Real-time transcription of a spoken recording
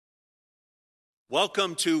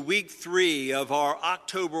Welcome to week 3 of our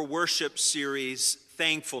October worship series,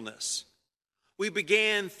 Thankfulness. We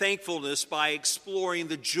began thankfulness by exploring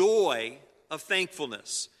the joy of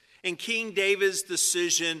thankfulness and King David's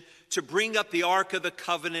decision to bring up the Ark of the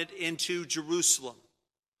Covenant into Jerusalem.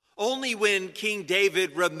 Only when King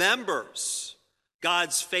David remembers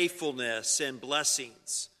God's faithfulness and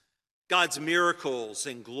blessings, God's miracles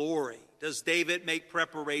and glory, does David make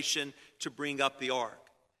preparation to bring up the Ark.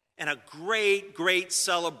 And a great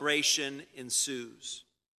celebration ensues.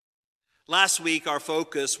 Last week, our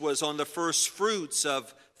focus was on the first fruits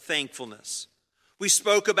of thankfulness. We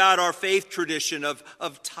spoke about our faith tradition of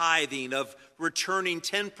tithing, of returning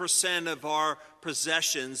 10% of our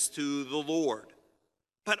possessions to the Lord,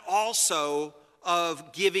 but also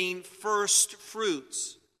of giving first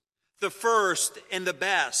fruits, the first and the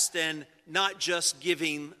best, and not just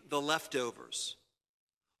giving the leftovers.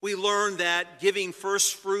 We learned that giving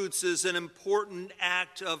first fruits is an important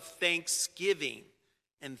act of thanksgiving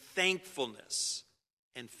and thankfulness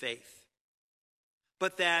and faith.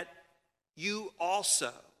 But that you also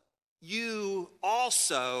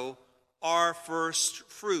are first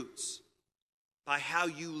fruits by how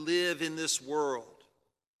you live in this world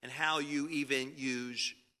and how you even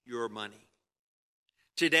use your money.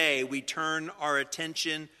 Today, we turn our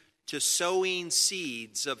attention to sowing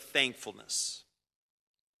seeds of thankfulness.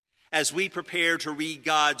 As we prepare to read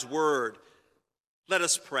God's word, let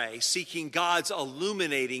us pray, seeking God's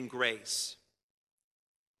illuminating grace.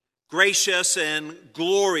 Gracious and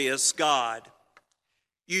glorious God,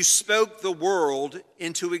 you spoke the world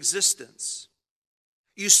into existence.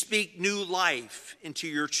 You speak new life into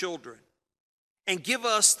your children and give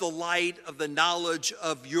us the light of the knowledge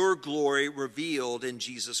of your glory revealed in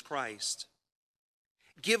Jesus Christ.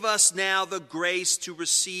 Give us now the grace to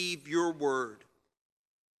receive your word,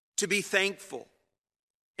 to be thankful,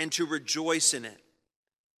 and to rejoice in it.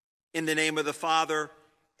 In the name of the Father,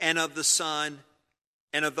 and of the Son,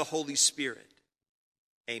 and of the Holy Spirit.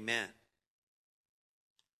 Amen.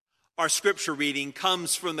 Our scripture reading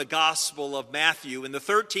comes from the Gospel of Matthew in the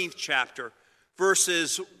 13th chapter,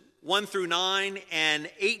 verses 1 through 9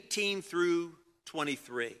 and 18 through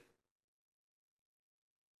 23.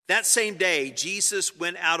 That same day, Jesus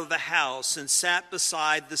went out of the house and sat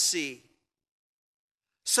beside the sea.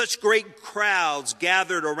 Such great crowds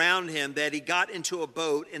gathered around him that he got into a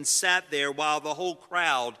boat and sat there while the whole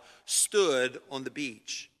crowd stood on the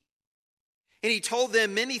beach. And he told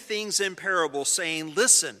them many things in parables, saying,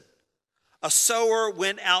 "Listen, a sower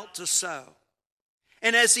went out to sow.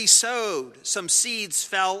 And as he sowed, some seeds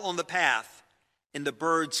fell on the path, and the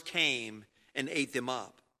birds came and ate them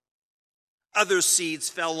up. Other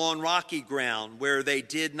seeds fell on rocky ground where they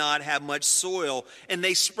did not have much soil, and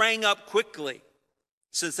they sprang up quickly,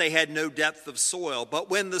 since they had no depth of soil. But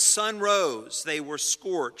when the sun rose, they were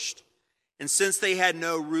scorched, and since they had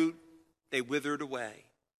no root, they withered away.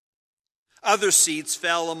 Other seeds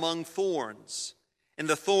fell among thorns, and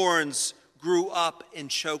the thorns grew up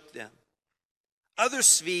and choked them. Other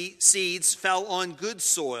seeds fell on good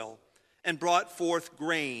soil and brought forth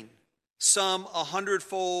grain, some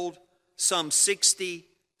 100-fold, some 60,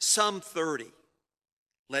 some 30.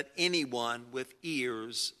 Let anyone with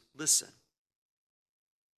ears listen.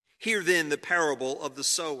 Hear then the parable of the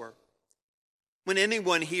sower. When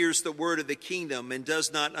anyone hears the word of the kingdom and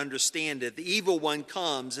does not understand it, the evil one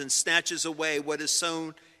comes and snatches away what is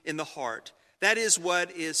sown in the heart. That is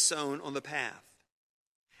what is sown on the path.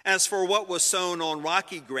 As for what was sown on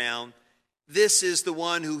rocky ground, this is the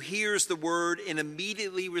one who hears the word and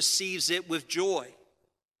immediately receives it with joy.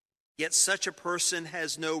 Yet such a person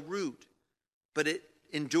has no root, but it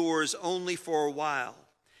endures only for a while.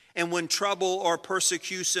 And when trouble or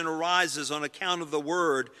persecution arises on account of the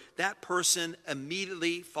word, that person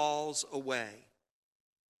immediately falls away.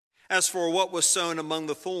 As for what was sown among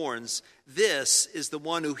the thorns, this is the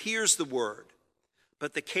one who hears the word,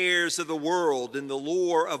 but the cares of the world and the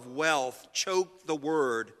lure of wealth choke the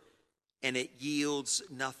word, and it yields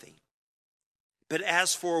nothing. But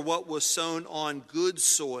as for what was sown on good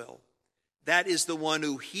soil, that is the one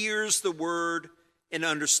who hears the word and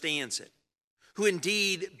understands it, who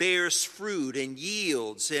indeed bears fruit and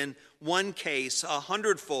yields, in one case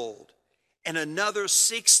 100-fold, and another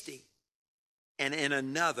 60, and in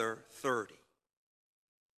another 30.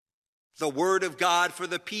 The word of God for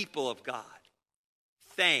the people of God.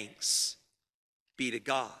 Thanks be to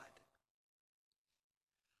God.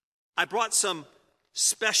 I brought some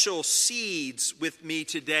special seeds with me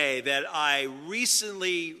today that I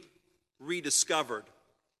recently rediscovered.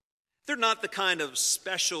 They're not the kind of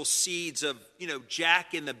special seeds of,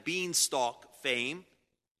 Jack and the Beanstalk fame.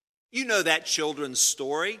 You know that children's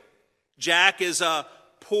story. Jack is a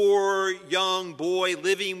poor young boy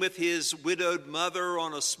living with his widowed mother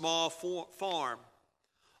on a small farm.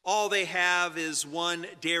 All they have is one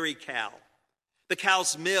dairy cow. The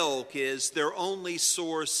cow's milk is their only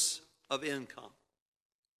source of income.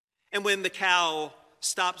 And when the cow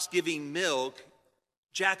stops giving milk,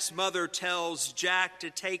 Jack's mother tells Jack to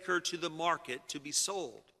take her to the market to be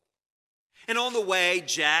sold. And on the way,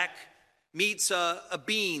 Jack meets a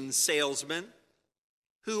bean salesman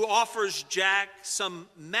who offers Jack some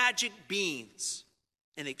magic beans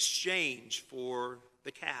in exchange for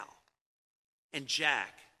the cow. And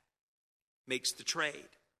Jack makes the trade.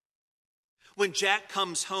 When Jack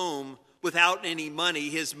comes home without any money,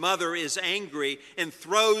 his mother is angry and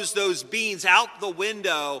throws those beans out the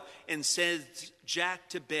window and sends Jack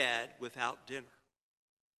to bed without dinner.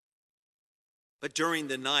 But during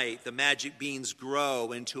the night, the magic beans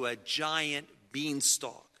grow into a giant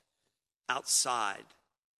beanstalk outside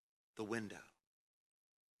the window.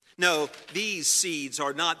 No, these seeds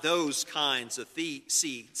are not those kinds of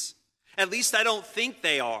seeds. At least I don't think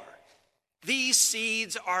they are. These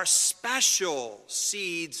seeds are special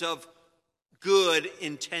seeds of good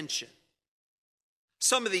intention.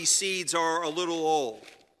 Some of these seeds are a little old.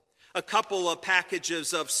 A couple of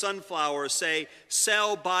packages of sunflowers say,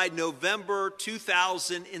 sell by November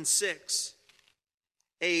 2006.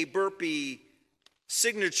 A Burpee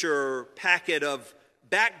signature packet of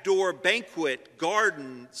Backdoor Banquet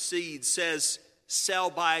garden seeds says, sell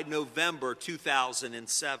by November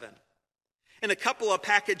 2007. And a couple of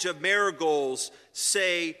package of marigolds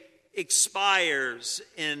say, expires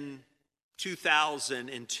in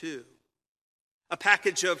 2002. A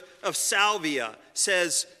package of salvia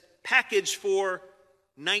says, package for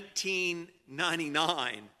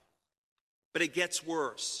 $19.99. But it gets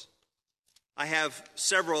worse. I have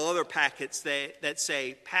several other packets that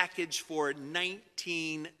say package for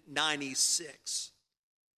 $19.96.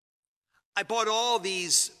 I bought all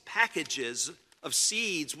these packages of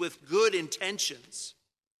seeds with good intentions,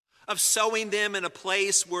 of sowing them in a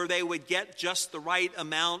place where they would get just the right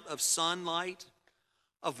amount of sunlight,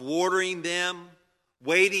 of watering them,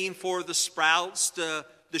 waiting for the sprouts to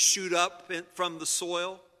shoot up from the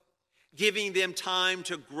soil, giving them time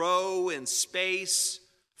to grow in space,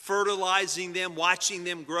 fertilizing them, watching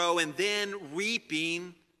them grow, and then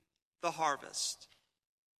reaping the harvest.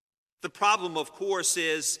 The problem, of course,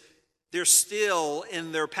 is they're still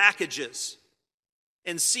in their packages.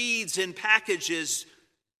 And seeds in packages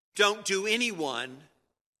don't do anyone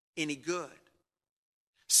any good.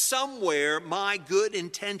 Somewhere my good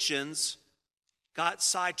intentions got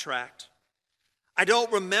sidetracked. I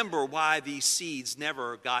don't remember why these seeds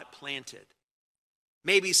never got planted.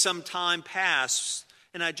 Maybe some time passed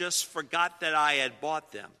and I just forgot that I had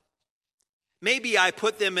bought them. Maybe I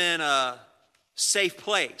put them in a safe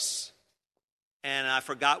place and I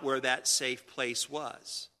forgot where that safe place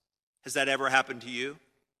was. Has that ever happened to you?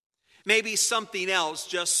 Maybe something else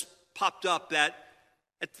just popped up that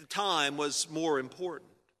at the time was more important.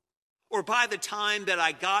 Or by the time that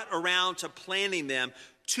I got around to planting them,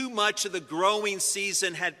 too much of the growing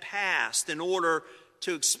season had passed in order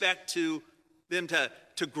to expect them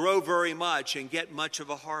to grow very much and get much of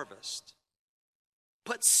a harvest.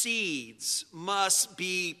 But seeds must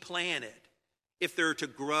be planted if they're to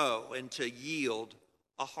grow and to yield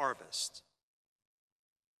a harvest.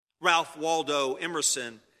 Ralph Waldo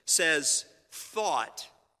Emerson says, thought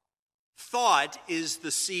is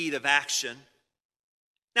the seed of action.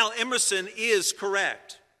 Now, Emerson is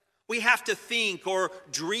correct. We have to think or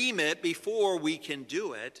dream it before we can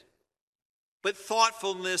do it. But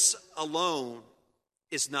thoughtfulness alone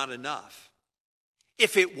is not enough.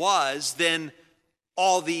 If it was, then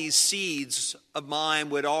all these seeds of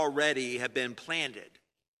mine would already have been planted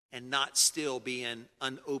and not still be in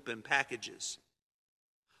unopened packages.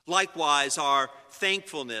 Likewise, our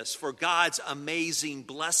thankfulness for God's amazing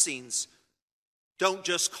blessings don't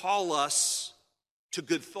just call us to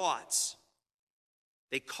good thoughts.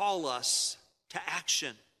 They call us to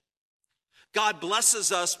action. God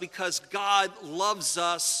blesses us because God loves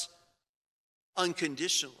us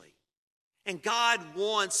unconditionally. And God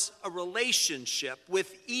wants a relationship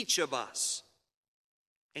with each of us.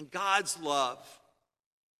 And God's love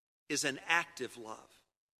is an active love.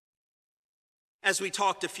 As we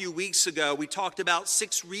talked a few weeks ago, we talked about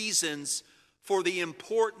 6 reasons for the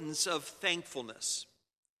importance of thankfulness.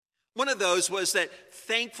 One of those was that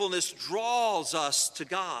thankfulness draws us to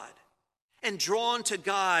God. And drawn to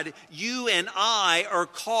God, you and I are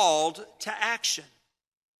called to action.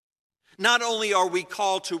 Not only are we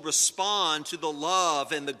called to respond to the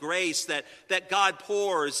love and the grace that God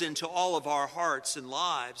pours into all of our hearts and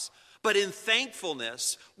lives, But in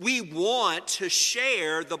thankfulness, we want to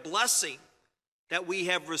share the blessing that we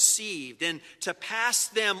have received and to pass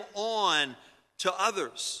them on to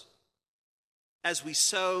others as we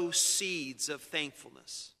sow seeds of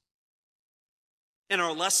thankfulness. In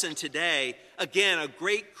our lesson today, again, a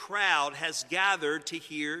great crowd has gathered to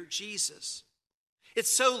hear Jesus. It's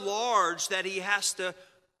so large that he has to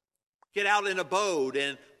get out in a boat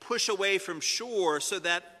and push away from shore so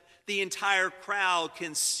that the entire crowd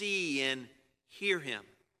can see and hear him.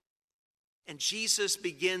 And Jesus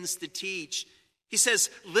begins to teach. He says,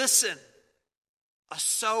 listen, a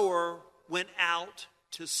sower went out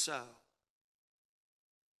to sow.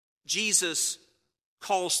 Jesus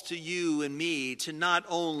calls to you and me to not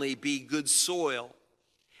only be good soil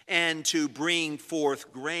and to bring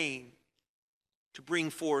forth grain, to bring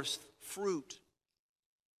forth fruit,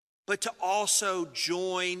 but to also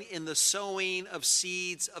join in the sowing of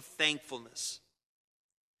seeds of thankfulness.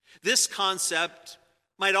 This concept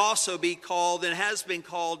might also be called, and has been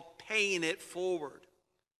called, paying it forward,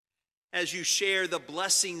 as you share the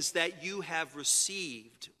blessings that you have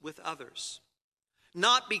received with others.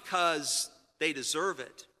 Not because they deserve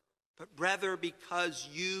it, but rather because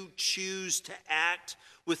you choose to act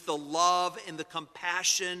with the love and the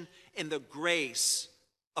compassion and the grace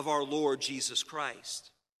of our Lord Jesus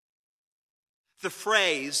Christ. The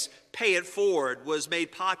phrase, pay it forward, was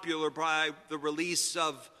made popular by the release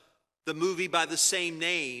of the movie by the same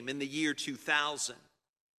name in the year 2000.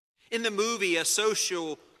 In the movie, a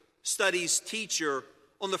social studies teacher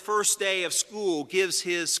on the first day of school gives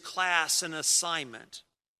his class an assignment.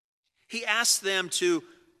 He asks them to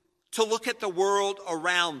look at the world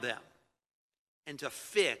around them and to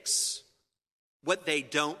fix what they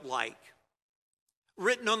don't like.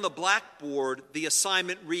 Written on the blackboard, the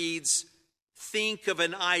assignment reads, think of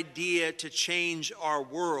an idea to change our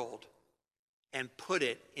world and put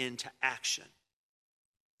it into action.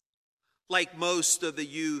 While most of the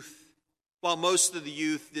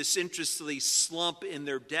youth disinterestedly slump in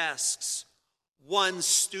their desks, one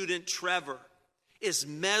student, Trevor, is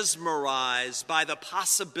mesmerized by the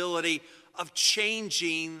possibility of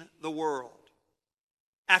changing the world.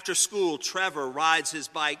 After school, Trevor rides his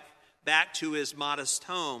bike back to his modest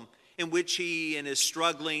home in which he and his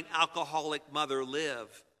struggling alcoholic mother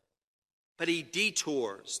live. But he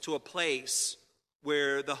detours to a place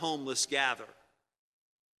where the homeless gather.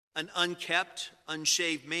 An unkempt,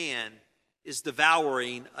 unshaved man is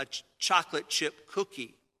devouring a chocolate chip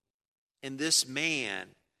cookie, and this man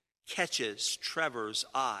catches Trevor's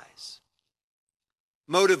eyes.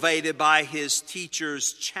 Motivated by his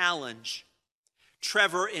teacher's challenge,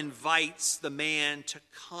 Trevor invites the man to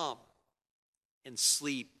come and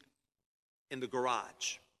sleep in the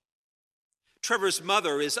garage. Trevor's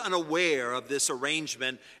mother is unaware of this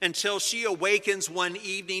arrangement until she awakens one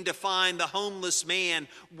evening to find the homeless man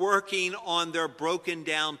working on their broken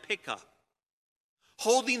down pickup.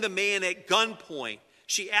 Holding the man at gunpoint,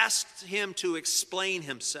 she asks him to explain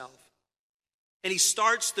himself. And he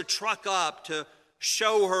starts the truck up to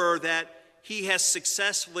show her that he has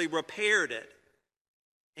successfully repaired it.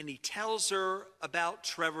 And he tells her about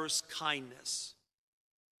Trevor's kindness.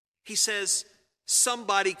 He says,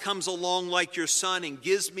 somebody comes along like your son and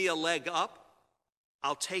gives me a leg up,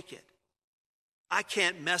 I'll take it. I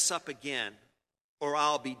can't mess up again or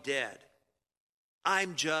I'll be dead.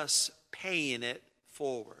 I'm just paying it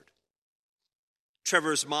forward.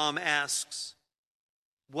 Trevor's mom asks,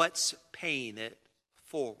 what's paying it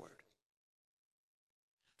forward?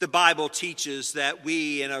 The Bible teaches that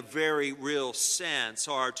we, in a very real sense,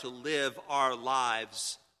 are to live our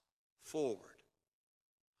lives forward.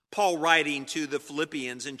 Paul, writing to the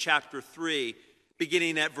Philippians in chapter 3,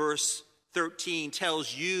 beginning at verse 13,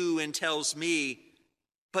 tells you and tells me,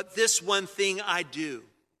 but this one thing I do,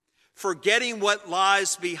 forgetting what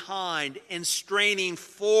lies behind and straining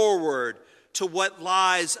forward to what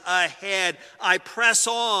lies ahead, I press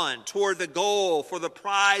on toward the goal for the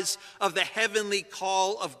prize of the heavenly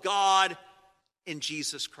call of God in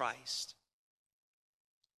Jesus Christ.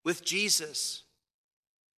 With Jesus,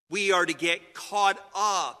 we are to get caught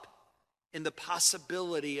up in the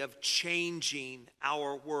possibility of changing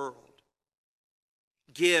our world.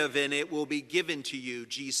 Give and it will be given to you,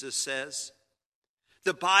 Jesus says.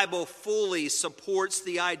 The Bible fully supports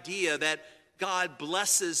the idea that God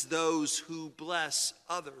blesses those who bless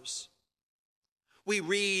others. We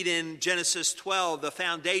read in Genesis 12 the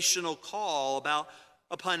foundational call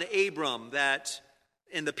upon Abram that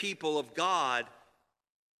and the people of God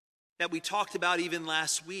that we talked about even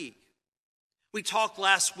last week. We talked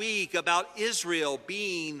last week about Israel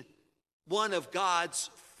being one of God's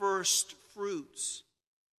first fruits,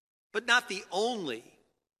 but not the only.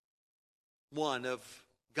 one of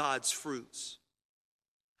God's fruits.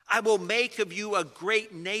 I will make of you a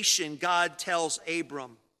great nation, God tells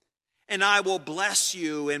Abram, and I will bless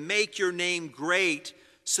you and make your name great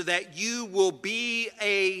so that you will be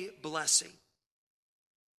a blessing.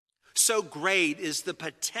 So great is the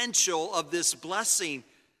potential of this blessing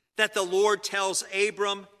that the Lord tells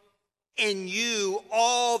Abram, in you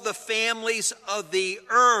all the families of the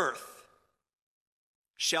earth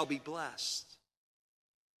shall be blessed.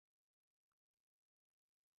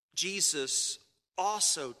 Jesus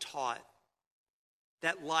also taught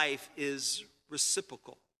that life is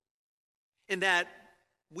reciprocal, and that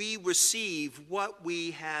we receive what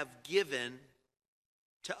we have given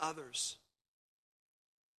to others.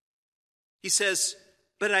 He says,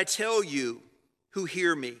 but I tell you who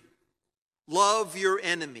hear me, love your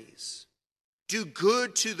enemies, do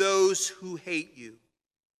good to those who hate you,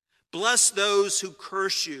 bless those who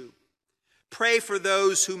curse you, pray for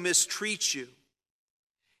those who mistreat you.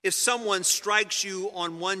 If someone strikes you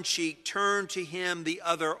on one cheek, turn to him the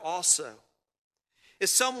other also. If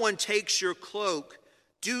someone takes your cloak,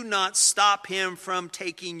 do not stop him from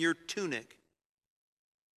taking your tunic.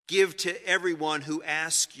 Give to everyone who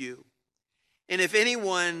asks you. And if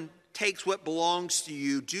anyone takes what belongs to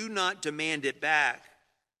you, do not demand it back.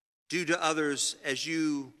 Do to others as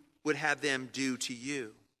you would have them do to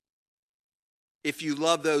you. If you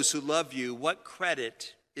love those who love you, what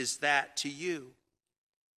credit is that to you?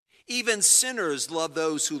 Even sinners love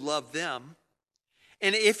those who love them.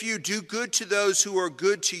 And if you do good to those who are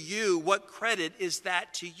good to you, what credit is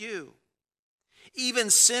that to you? Even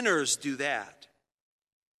sinners do that.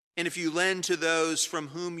 And if you lend to those from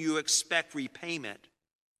whom you expect repayment,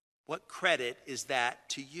 what credit is that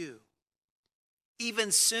to you?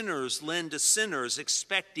 Even sinners lend to sinners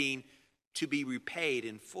expecting to be repaid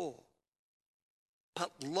in full.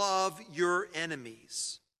 But love your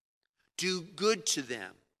enemies. Do good to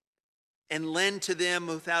them and lend to them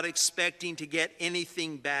without expecting to get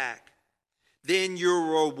anything back. Then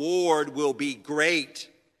your reward will be great,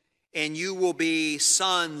 and you will be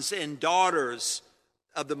sons and daughters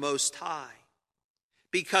of the Most High,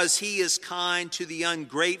 because he is kind to the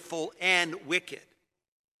ungrateful and wicked.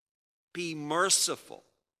 Be merciful,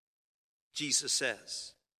 Jesus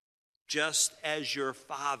says, just as your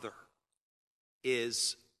Father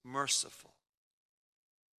is merciful.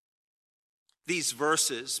 These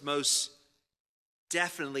verses most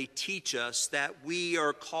definitely teach us that we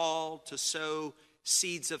are called to sow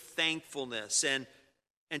seeds of thankfulness and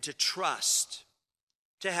to trust,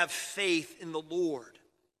 to have faith in the Lord,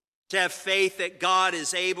 to have faith that God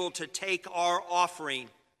is able to take our offering,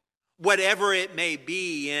 whatever it may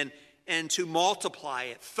be, and to multiply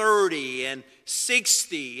it 30 and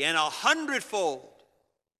 60 and 100-fold.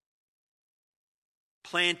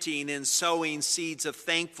 Planting and sowing seeds of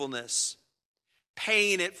thankfulness,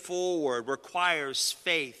 paying it forward, requires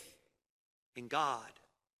faith in God.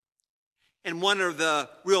 And one of the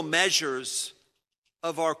real measures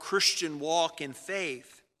of our Christian walk in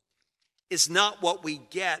faith is not what we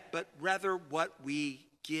get, but rather what we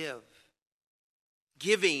give.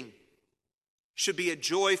 Giving should be a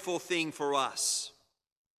joyful thing for us.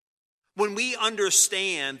 When we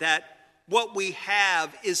understand that what we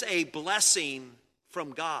have is a blessing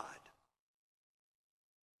from God,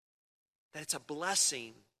 that it's a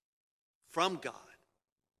blessing from God,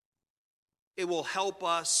 it will help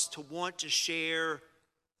us to want to share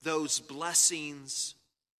those blessings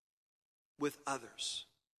with others.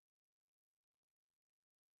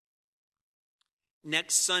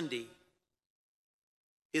 Next Sunday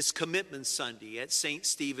is Commitment Sunday at St.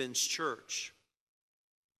 Stephen's Church.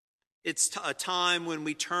 It's a time when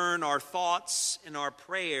we turn our thoughts and our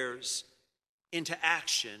prayers into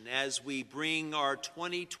action as we bring our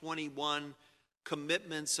 2021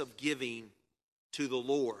 commitments of giving to the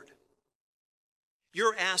Lord.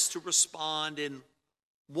 You're asked to respond in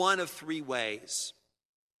one of three ways.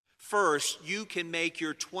 First, you can make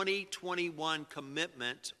your 2021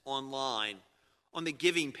 commitment online on the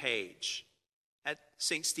giving page at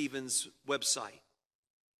St. Stephen's website.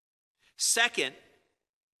 Second,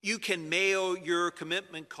 you can mail your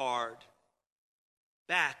commitment card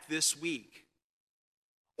back this week.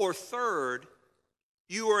 Or third,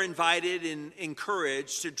 you are invited and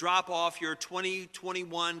encouraged to drop off your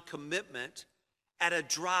 2021 commitment at a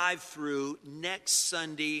drive-through next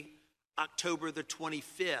Sunday, October the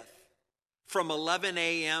 25th, from 11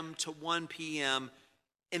 a.m. to 1 p.m.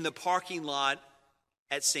 in the parking lot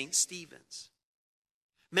at St. Stephen's.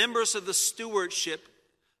 Members of the stewardship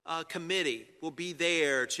committee will be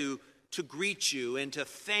there to greet you and to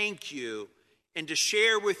thank you and to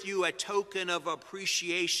share with you a token of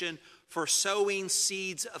appreciation for sowing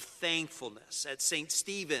seeds of thankfulness at St.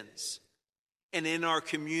 Stephen's and in our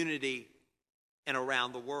community and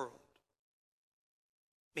around the world.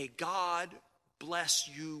 May God bless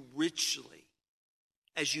you richly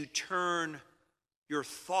as you turn your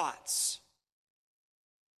thoughts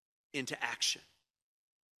into action.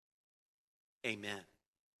 Amen.